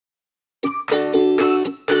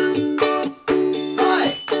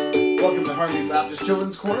Harmony Baptist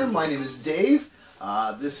Children's Corner. My name is Dave.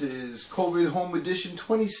 This is COVID Home Edition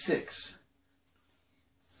 26.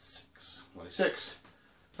 26.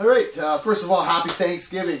 All right. First of all, happy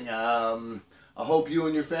Thanksgiving. I hope you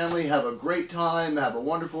and your family have a great time, have a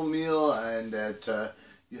wonderful meal, and that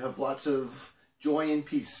you have lots of joy and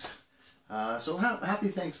peace. So happy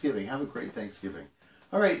Thanksgiving. Have a great Thanksgiving.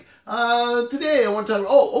 All right. Today I want to talk.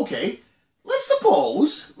 Oh, okay. Let's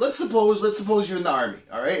suppose you're in the army,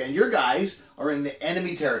 all right, and your guys are in the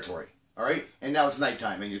enemy territory, all right, and now it's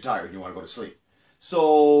nighttime and you're tired and you want to go to sleep.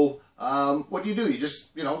 So, what do? You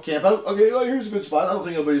just, camp out. Okay, well, here's a good spot. I don't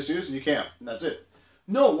think anybody's serious, and you camp, and that's it.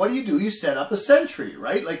 No, what do? You set up a sentry,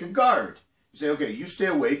 right, like a guard. You say, okay, you stay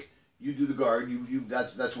awake, you do the guard.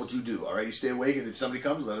 That's what you do, all right. You stay awake, and if somebody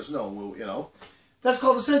comes, let us know. We'll, that's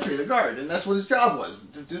called a sentry, the guard, and that's what his job was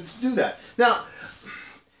to do that. Now,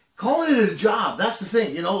 calling it a job, that's the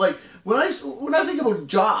thing, like when I think about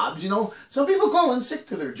jobs, some people call in sick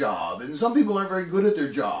to their job, and some people aren't very good at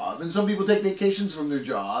their job, and some people take vacations from their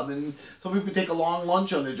job, and some people take a long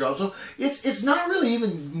lunch on their job. So it's not really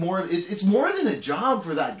even more, it's more than a job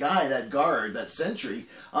for that guy, that guard, that sentry,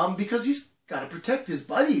 because he's got to protect his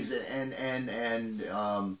buddies and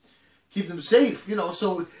keep them safe,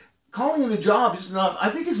 so calling it a job is not,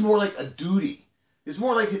 I think it's more like a duty. It's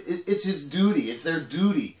more like it's his duty, it's their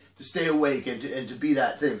duty to stay awake and to be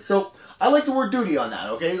that thing. So I like the word duty on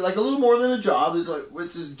that, okay? Like a little more than a job,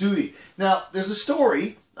 it's his duty. Now, there's a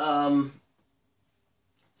story, same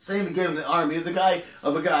again in the army, of a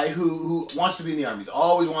guy who wants to be in the army. He's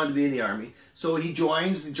always wanted to be in the army. So he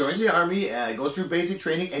joins the army, goes through basic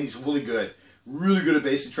training, and he's really good. Really good at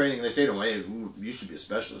basic training. And they say to him, hey, you should be a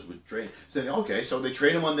specialist with training. So okay, so they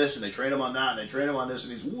train him on this, and they train him on that, and they train him on this,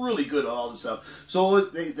 and he's really good at all this stuff. So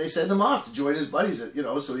they send him off to join his buddies,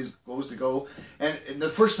 so he goes to go. And the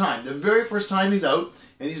very first time he's out,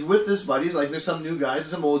 and he's with his buddies, like there's some new guys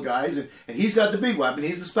and some old guys, and he's got the big weapon,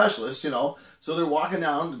 he's the specialist, So they're walking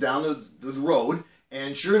down the road,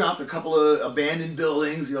 and sure enough, a couple of abandoned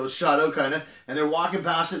buildings, shot out kind of, and they're walking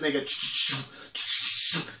past it, and they get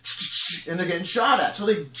and they're getting shot at. So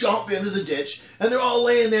they jump into the ditch, and they're all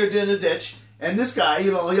laying there in the ditch. And this guy,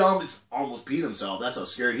 he almost peed himself. That's how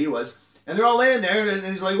scared he was. And they're all laying there, and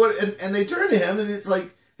he's like, what? And they turn to him, and it's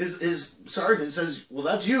like, his sergeant says, well,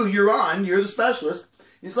 that's you. You're the specialist.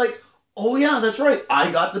 He's like, oh, yeah, that's right.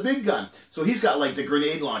 I got the big gun. So he's got, like, the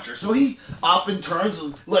grenade launcher. So he up and turns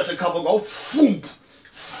and lets a couple go, whoop,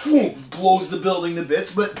 whoop, blows the building to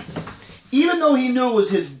bits. But even though he knew it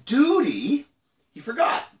was his duty, he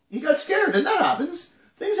forgot. He got scared, and that happens.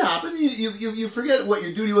 Things happen. You forget what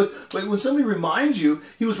your duty was. But when somebody reminds you,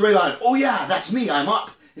 he was right on it. Oh, yeah, that's me. I'm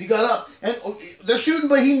up. And he got up. And they're shooting,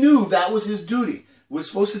 but he knew that was his duty. He was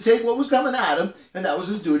supposed to take what was coming at him, and that was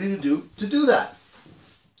his duty to do that.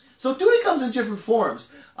 So duty comes in different forms.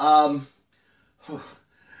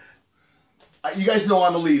 You guys know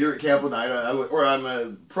I'm a leader at Camp Night, or I'm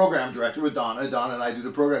a program director with Donna. Donna and I do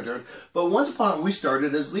the program director. But once upon a time, we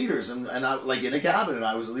started as leaders, and I, like in a cabin, and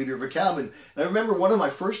I was a leader of a cabin. And I remember one of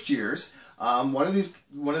my first years, one of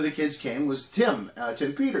the kids came was Tim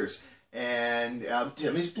Peters, and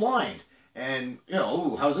Tim is blind. And,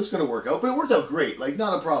 how's this going to work out? But it worked out great, like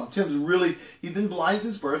not a problem. He's been blind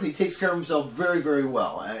since birth. He takes care of himself very, very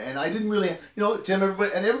well. And I didn't really, Tim,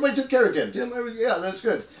 everybody took care of Tim. Yeah, that's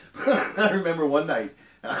good. I remember one night,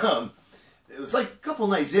 it was like a couple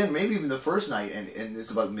nights in, maybe even the first night, and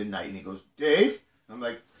it's about midnight, and he goes, Dave? I'm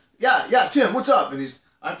like, yeah, Tim, what's up? And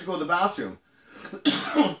I have to go to the bathroom.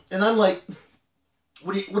 And I'm like,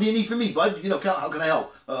 what do you need from me, bud? How can I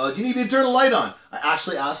help? Do you need me to turn the light on? I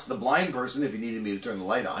actually asked the blind person if he needed me to turn the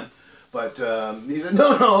light on. But he said,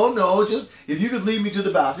 no, just if you could lead me to the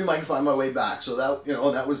bathroom, I can find my way back. So that,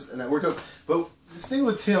 that worked out. But this thing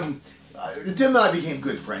with Tim, Tim and I became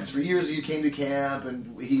good friends. For years he came to camp,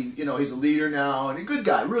 and he's a leader now, and a good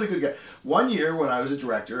guy, really good guy. One year when I was a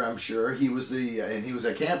director, I'm sure, he was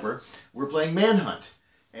a camper, we're playing Manhunt.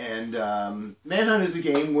 And Manhunt is a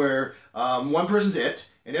game where one person's it,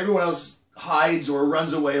 and everyone else hides or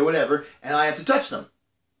runs away or whatever, and I have to touch them.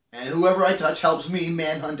 And whoever I touch helps me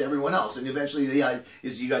manhunt everyone else. And eventually the idea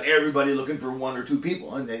is you got everybody looking for one or two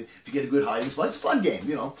people. And if you get a good hiding spot, it's a fun game,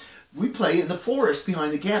 We play in the forest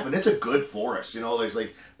behind the camp, and it's a good forest.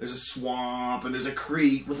 There's a swamp, and there's a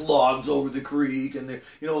creek with logs over the creek, and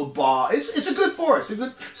it's a good forest.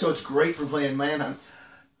 So it's great for playing Manhunt.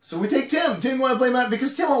 So we take Tim. Tim wanted to play Manhunt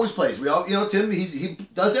because Tim always plays. We all, Tim, he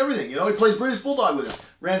does everything. He plays British Bulldog with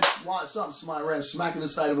us. Ran smack in the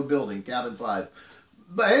side of a building, cabin 5.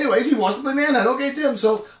 But anyways, he wants to play Manhunt. Okay, Tim.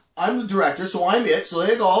 So I'm the director, so I'm it. So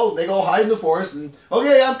they go hide in the forest, and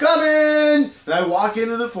okay, I'm coming. And I walk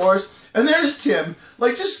into the forest, And there's Tim,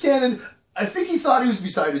 like just standing. I think he thought he was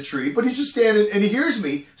beside a tree, but he's just standing and he hears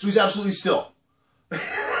me, so he's absolutely still.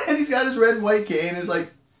 And he's got his red and white cane. It's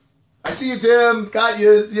like, I see you, Tim. Got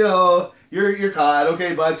you. You know, you're caught.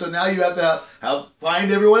 Okay, bud. So now you have to help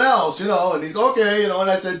find everyone else. You know, and he's okay. You know, and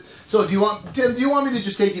I said, so do you want Tim? Do you want me to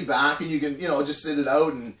just take you back and you can, you know, just sit it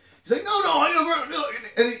out? And he's like, no, I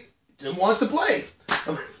know. And Tim wants to play.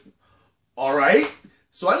 I'm like, all right.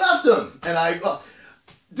 So I left him, and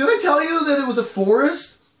did I tell you that it was a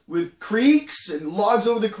forest with creeks and logs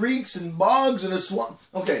over the creeks and bogs and a swamp?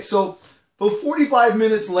 Okay, so about 45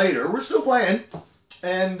 minutes later, we're still playing,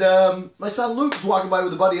 and my son Luke is walking by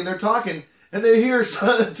with a buddy, and they're talking, and they hear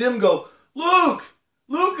Tim go,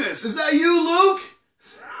 Lucas, is that you, Luke?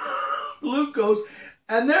 Luke goes,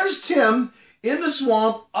 and there's Tim in the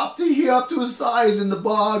swamp, up to his thighs in the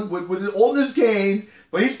bog with holding his cane,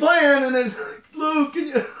 but he's playing, and it's like, Luke, can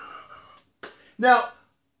you... Now,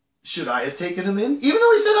 should I have taken him in? Even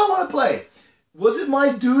though he said I want to play. Was it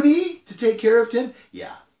my duty to take care of Tim?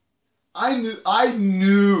 Yeah. I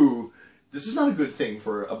knew this is not a good thing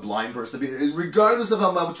for a blind person to be, regardless of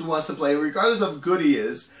how much he wants to play, regardless of how good he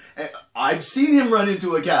is. I've seen him run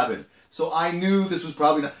into a cabin. So I knew this was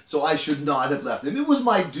probably not, so I should not have left him. It was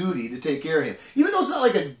my duty to take care of him. Even though it's not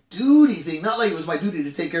like a duty thing, not like it was my duty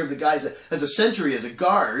to take care of the guys as a sentry, as a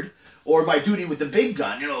guard, or my duty with the big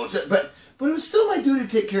gun, you know, but it was still my duty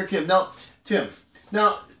to take care of him. Now, Tim,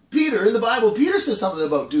 Peter, in the Bible, Peter says something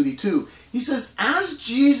about duty too. He says, as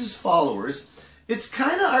Jesus followers, it's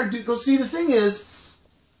kind of our duty. See, the thing is,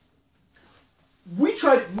 we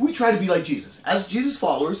try to be like Jesus. As Jesus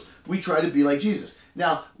followers, we try to be like Jesus.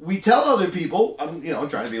 Now, we tell other people, I'm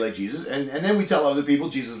trying to be like Jesus, and then we tell other people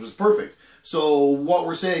Jesus was perfect. So what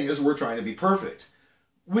we're saying is we're trying to be perfect.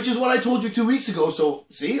 Which is what I told you 2 weeks ago. So,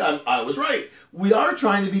 see, I was right. We are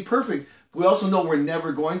trying to be perfect. We also know we're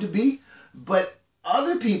never going to be. But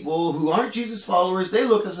other people who aren't Jesus followers, they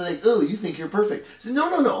look at us and think, oh, you think you're perfect. So,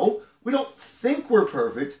 no. We don't think we're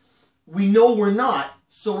perfect. We know we're not,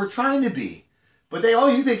 so we're trying to be. But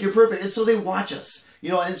you think you're perfect, and so they watch us. You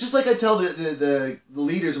know, and it's just like I tell the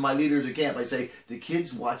leaders and my leaders at camp, I say, the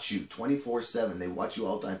kids watch you 24/7. They watch you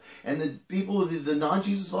all the time. And the people, the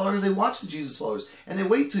non-Jesus followers, they watch the Jesus followers. And they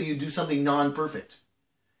wait till you do something non-perfect.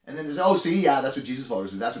 And then they say, oh, see, yeah, that's what Jesus followers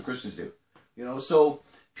do. That's what Christians do. You know, so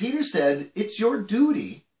Peter said, it's your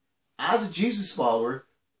duty as a Jesus follower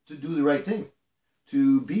to do the right thing.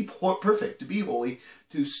 To be perfect, to be holy,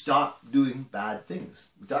 to stop doing bad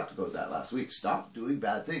things. We talked about that last week. Stop doing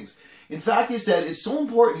bad things. In fact, he said, it's so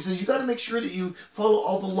important. He says, you got to make sure that you follow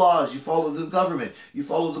all the laws. You follow the government. You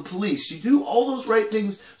follow the police. You do all those right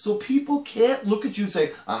things so people can't look at you and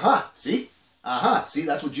say, see,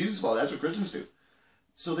 that's what Jesus follows. That's what Christians do.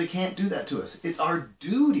 So they can't do that to us. It's our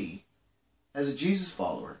duty as a Jesus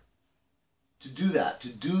follower to do that, to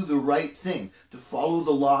do the right thing, to follow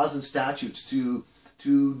the laws and statutes, to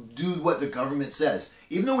do what the government says.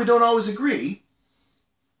 Even though we don't always agree,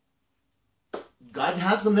 God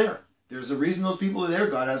has them there. There's a reason those people are there.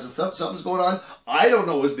 God has something's going on. I don't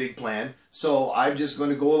know his big plan, so I'm just going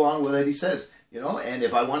to go along with what he says. You know, and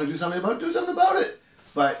if I want to do something about it, do something about it.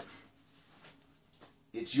 But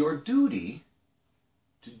it's your duty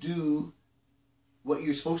to do what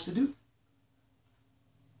you're supposed to do.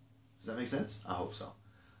 Does that make sense? I hope so.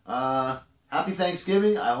 Happy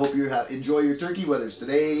Thanksgiving. I hope you enjoy your turkey, whether it's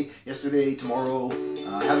today, yesterday, tomorrow.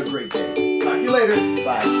 Have a great day. Talk to you later.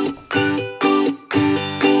 Bye.